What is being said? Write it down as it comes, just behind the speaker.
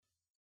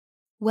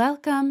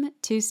Welcome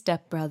to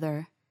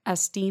Stepbrother, a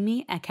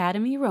steamy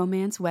Academy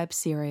romance web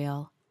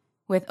serial.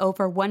 With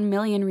over 1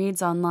 million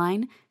reads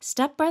online,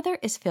 Stepbrother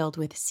is filled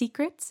with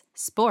secrets,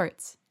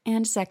 sports,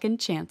 and second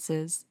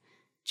chances.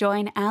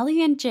 Join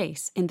Allie and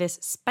Jace in this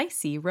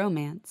spicy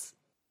romance.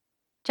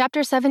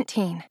 Chapter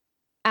 17.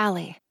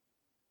 Allie.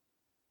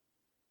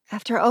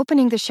 After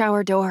opening the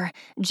shower door,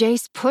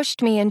 Jace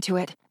pushed me into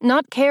it,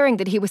 not caring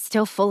that he was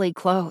still fully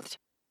clothed.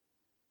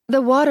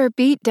 The water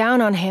beat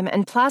down on him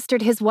and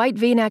plastered his white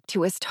V-neck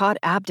to his taut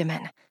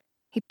abdomen.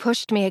 He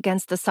pushed me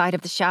against the side of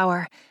the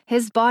shower,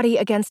 his body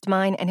against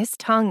mine and his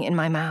tongue in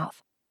my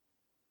mouth.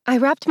 I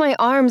wrapped my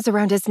arms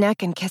around his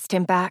neck and kissed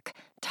him back,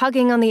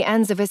 tugging on the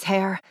ends of his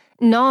hair,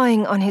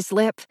 gnawing on his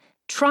lip,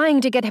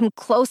 trying to get him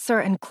closer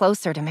and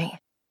closer to me.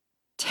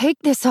 "Take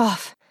this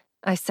off,"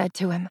 I said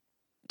to him,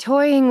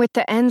 toying with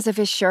the ends of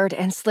his shirt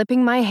and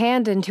slipping my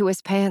hand into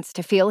his pants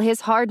to feel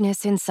his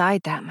hardness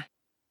inside them.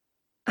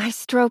 I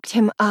stroked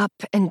him up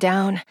and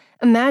down,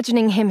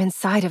 imagining him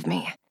inside of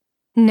me.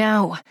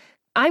 Now.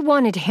 I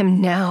wanted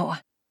him now.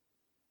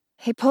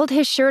 He pulled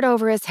his shirt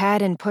over his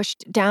head and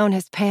pushed down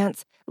his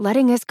pants,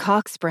 letting his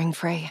cock spring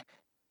free.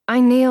 I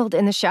kneeled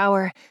in the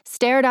shower,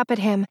 stared up at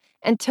him,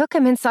 and took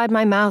him inside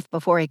my mouth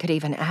before he could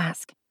even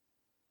ask.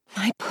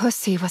 My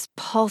pussy was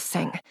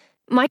pulsing.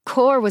 My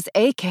core was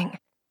aching.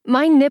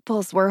 My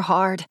nipples were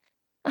hard.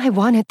 I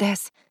wanted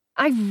this.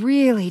 I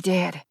really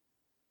did.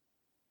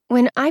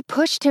 When I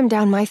pushed him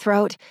down my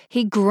throat,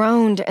 he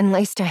groaned and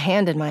laced a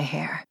hand in my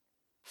hair.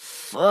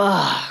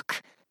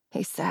 "Fuck,"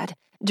 he said,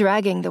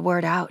 dragging the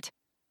word out.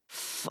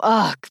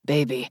 "Fuck,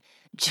 baby,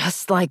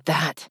 just like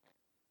that."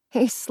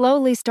 He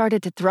slowly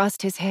started to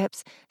thrust his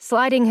hips,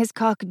 sliding his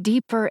cock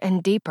deeper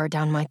and deeper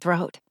down my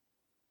throat.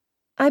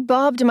 I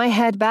bobbed my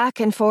head back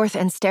and forth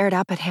and stared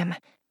up at him.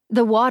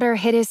 The water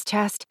hit his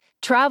chest,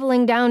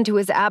 traveling down to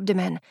his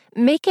abdomen,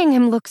 making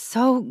him look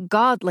so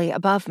godly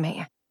above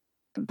me.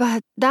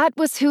 But that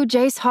was who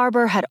Jace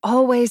Harbor had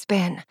always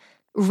been,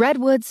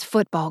 Redwood's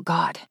football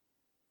god.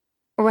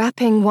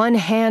 Wrapping one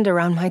hand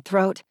around my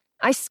throat,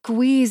 I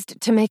squeezed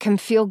to make him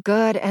feel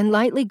good and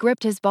lightly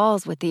gripped his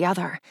balls with the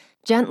other,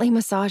 gently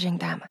massaging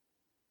them.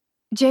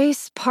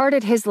 Jace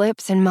parted his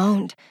lips and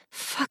moaned,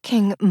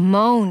 fucking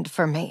moaned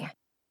for me.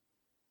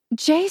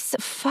 Jace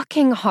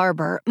fucking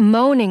Harbor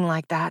moaning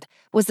like that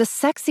was the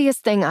sexiest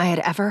thing I had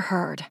ever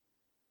heard.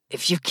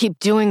 "If you keep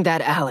doing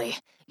that, Allie,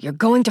 you're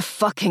going to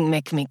fucking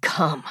make me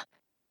come."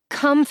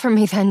 "Come for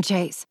me then,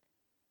 Jace."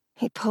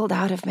 He pulled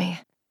out of me.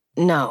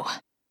 "No,"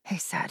 he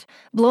said,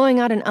 blowing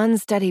out an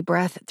unsteady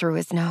breath through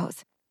his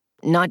nose.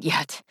 "Not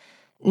yet.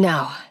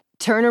 Now,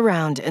 turn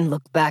around and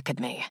look back at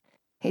me,"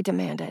 he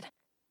demanded.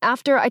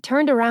 After I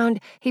turned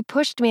around, he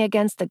pushed me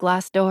against the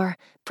glass door,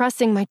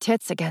 pressing my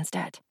tits against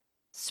it.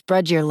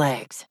 "Spread your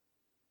legs."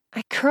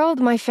 I curled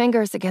my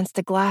fingers against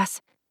the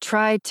glass,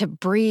 tried to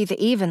breathe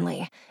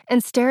evenly,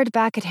 and stared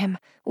back at him,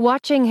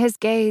 watching his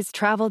gaze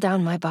travel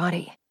down my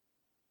body.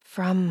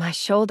 From my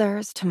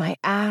shoulders to my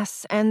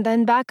ass, and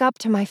then back up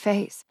to my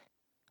face.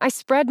 I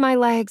spread my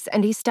legs,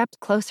 and he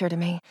stepped closer to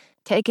me,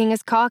 taking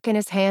his cock in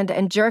his hand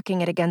and jerking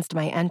it against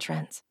my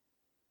entrance.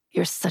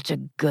 "You're such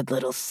a good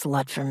little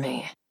slut for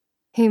me,"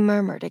 he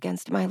murmured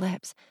against my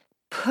lips,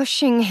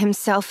 pushing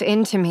himself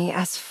into me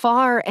as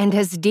far and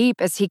as deep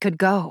as he could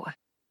go.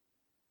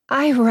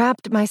 I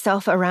wrapped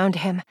myself around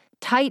him,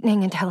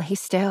 tightening until he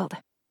stilled.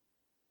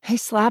 He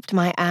slapped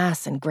my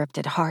ass and gripped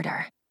it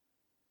harder.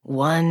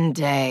 "One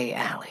day,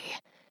 Allie,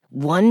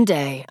 one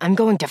day I'm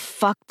going to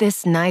fuck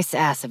this nice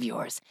ass of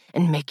yours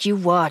and make you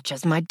watch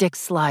as my dick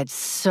slides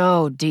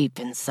so deep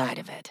inside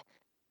of it.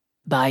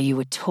 Buy you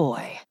a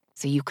toy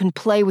so you can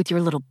play with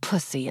your little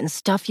pussy and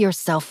stuff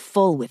yourself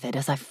full with it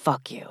as I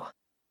fuck you."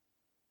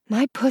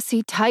 My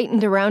pussy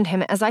tightened around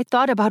him as I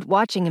thought about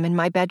watching him in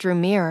my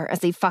bedroom mirror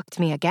as he fucked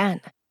me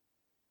again.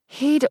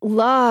 He'd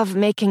love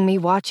making me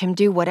watch him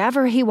do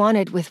whatever he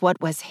wanted with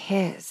what was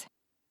his.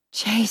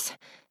 "Jace,"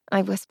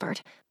 I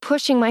whispered,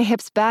 pushing my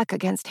hips back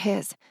against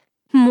his.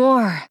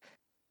 "More."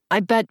 "I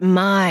bet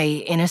my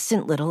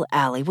innocent little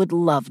Allie would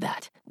love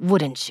that,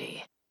 wouldn't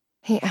she?"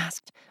 he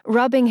asked,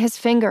 rubbing his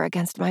finger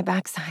against my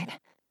backside.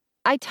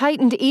 I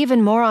tightened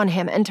even more on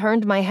him and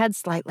turned my head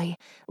slightly,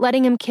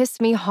 letting him kiss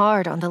me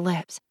hard on the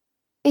lips.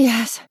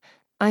 "Yes,"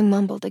 I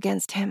mumbled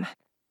against him.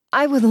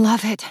 "I would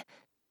love it."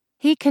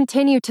 He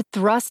continued to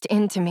thrust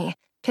into me,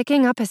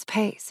 picking up his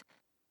pace.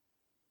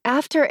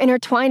 After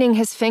intertwining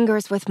his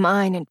fingers with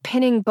mine and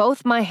pinning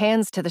both my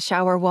hands to the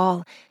shower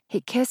wall,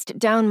 he kissed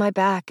down my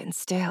back and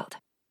stilled.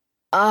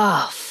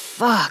 "Oh,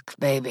 fuck,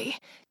 baby.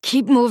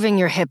 Keep moving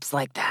your hips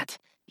like that.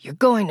 You're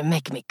going to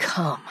make me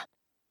come."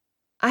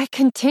 I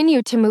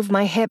continued to move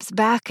my hips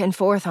back and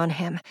forth on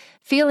him,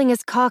 feeling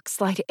his cock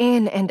slide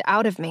in and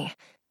out of me.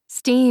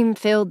 Steam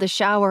filled the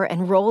shower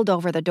and rolled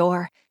over the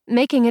door,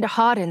 making it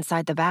hot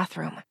inside the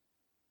bathroom.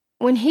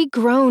 When he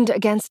groaned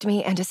against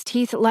me and his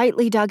teeth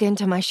lightly dug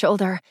into my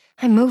shoulder,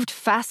 I moved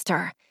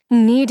faster,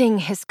 needing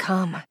his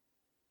cum.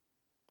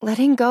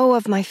 Letting go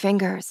of my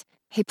fingers,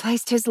 he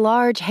placed his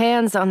large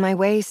hands on my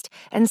waist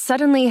and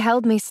suddenly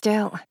held me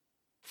still.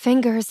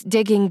 fingers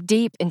digging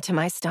deep into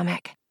my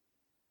stomach.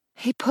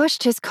 He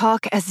pushed his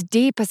cock as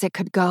deep as it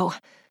could go.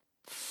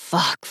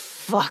 Fuck.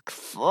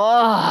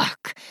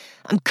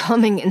 I'm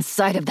coming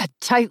inside of that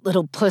tight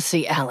little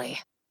pussy, Allie.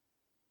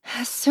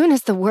 As soon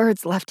as the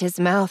words left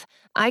his mouth,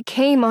 I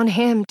came on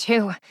him,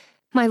 too.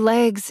 My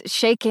legs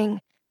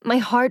shaking, my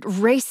heart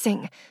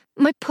racing,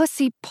 my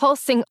pussy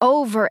pulsing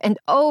over and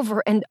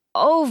over and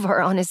over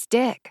on his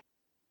dick.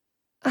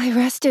 I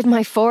rested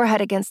my forehead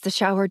against the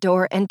shower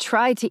door and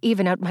tried to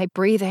even out my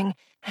breathing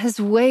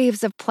as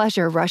waves of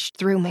pleasure rushed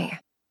through me.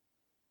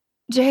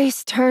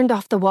 Jace turned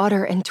off the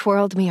water and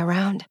twirled me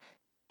around.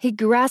 He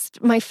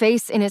grasped my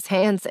face in his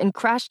hands and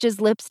crashed his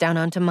lips down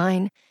onto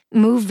mine,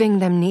 moving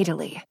them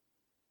needily.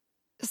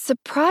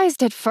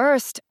 Surprised at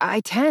first, I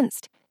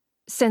tensed.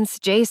 Since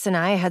Jace and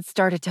I had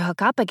started to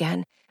hook up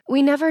again,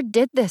 we never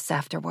did this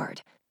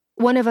afterward.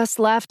 One of us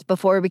left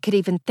before we could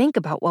even think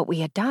about what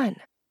we had done.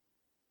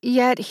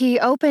 Yet he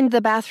opened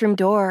the bathroom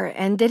door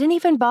and didn't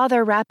even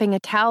bother wrapping a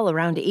towel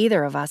around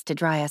either of us to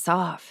dry us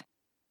off.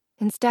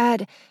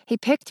 Instead, he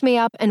picked me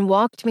up and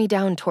walked me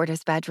down toward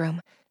his bedroom,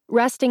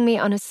 resting me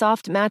on a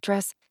soft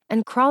mattress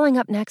and crawling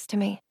up next to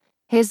me,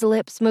 his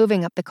lips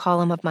moving up the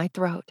column of my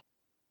throat.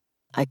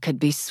 I could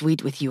be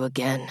sweet with you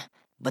again,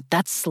 but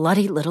that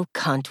slutty little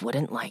cunt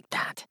wouldn't like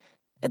that.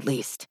 At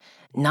least,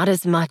 not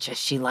as much as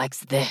she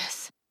likes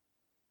this.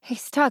 He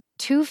stuck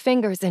 2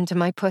 fingers into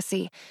my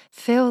pussy,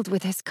 filled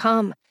with his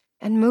cum,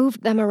 and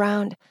moved them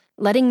around,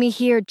 letting me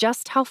hear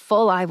just how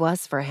full I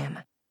was for him.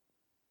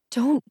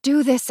 Don't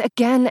do this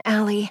again,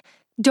 Allie.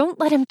 Don't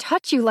let him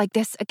touch you like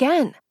this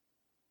again.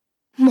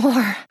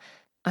 More,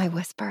 I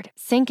whispered,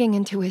 sinking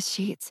into his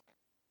sheets.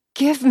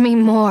 Give me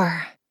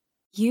more.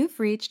 You've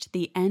reached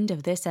the end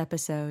of this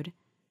episode.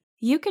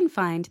 You can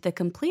find the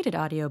completed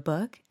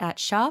audiobook at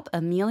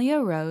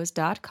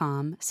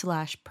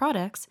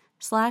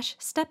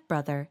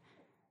shopameliarose.com/products/stepbrother.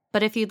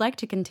 But if you'd like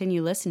to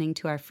continue listening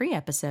to our free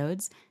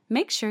episodes,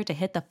 make sure to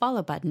hit the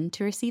follow button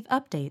to receive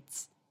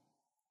updates.